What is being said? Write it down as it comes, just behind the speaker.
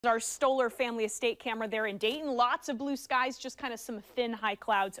Our Stoller family estate camera there in Dayton. Lots of blue skies, just kind of some thin high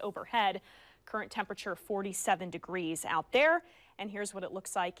clouds overhead. Current temperature 47 degrees out there. And here's what it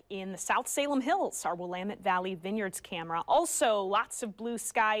looks like in the South Salem Hills, our Willamette Valley Vineyards camera. Also lots of blue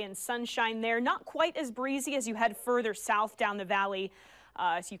sky and sunshine there. Not quite as breezy as you head further south down the valley.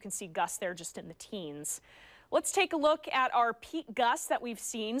 As you can see, gusts there just in the teens. Let's take a look at our peak gusts that we've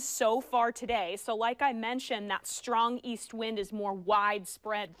seen so far today. So like I mentioned, that strong east wind is more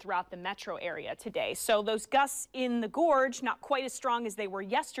widespread throughout the metro area today. So those gusts in the gorge, not quite as strong as they were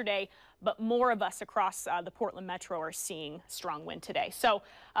yesterday, but more of us across the Portland metro are seeing strong wind today. So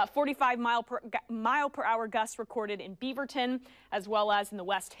 45 mile per hour gusts recorded in Beaverton, as well as in the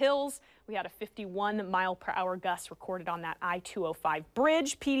West Hills. We had a 51 mile per hour gust recorded on that I-205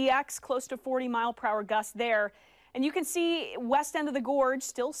 bridge. PDX close to 40 mile per hour gusts there. And you can see west end of the gorge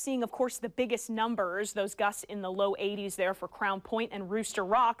still seeing, of course, the biggest numbers, those gusts in the low 80s there for Crown Point and Rooster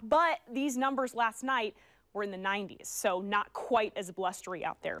Rock. But these numbers last night were in the 90s, so not quite as blustery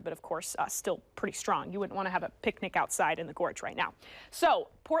out there, but of course still pretty strong. You wouldn't want to have a picnic outside in the gorge right now. So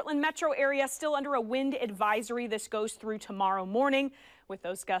Portland metro area still under a wind advisory. This goes through tomorrow morning, with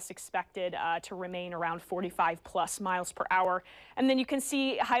those gusts expected to remain around 45 plus miles per hour. And then you can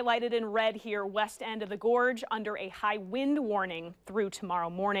see highlighted in red here, west end of the gorge under a high wind warning through tomorrow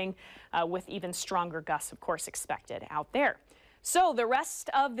morning, with even stronger gusts, of course, expected out there. So the rest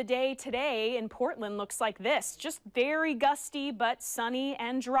of the day today in Portland looks like this. Just very gusty, but sunny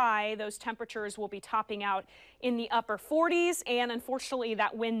and dry. Those temperatures will be topping out in the upper 40s. And unfortunately,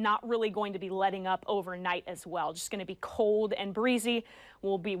 that wind not really going to be letting up overnight as well. Just going to be cold and breezy.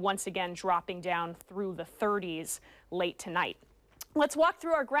 We'll be once again dropping down through the 30s late tonight. Let's walk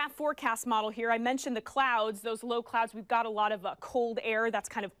through our graph forecast model here. I mentioned the clouds, those low clouds. We've got a lot of cold air that's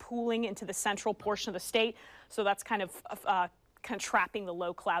kind of pooling into the central portion of the state. So that's kind of trapping the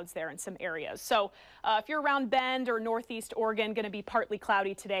low clouds there in some areas. So if you're around Bend or Northeast Oregon, going to be partly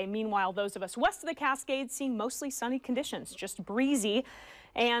cloudy today. Meanwhile, those of us west of the Cascades seeing mostly sunny conditions, just breezy.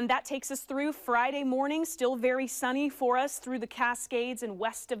 And that takes us through Friday morning, still very sunny for us through the Cascades and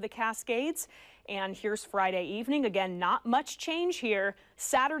west of the Cascades. And here's Friday evening. Again, not much change here.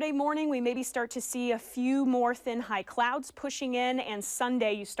 Saturday morning, we maybe start to see a few more thin high clouds pushing in. And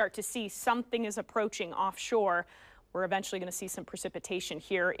Sunday, you start to see something is approaching offshore. We're eventually going to see some precipitation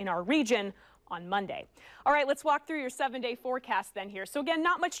here in our region on Monday. All right, let's walk through your 7-day forecast then here. So again,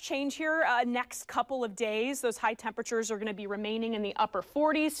 not much change here. Next couple of days, those high temperatures are going to be remaining in the upper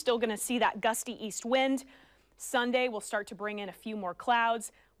 40s. Still going to see that gusty east wind. Sunday, we'll start to bring in a few more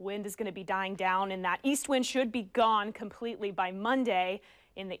clouds. Wind is going to be dying down, and that east wind should be gone completely by Monday.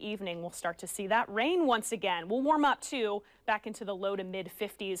 In the evening, we'll start to see that rain once again. We'll warm up too, back into the low to mid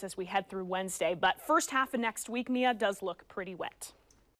 50s as we head through Wednesday. But first half of next week, Mia, does look pretty wet.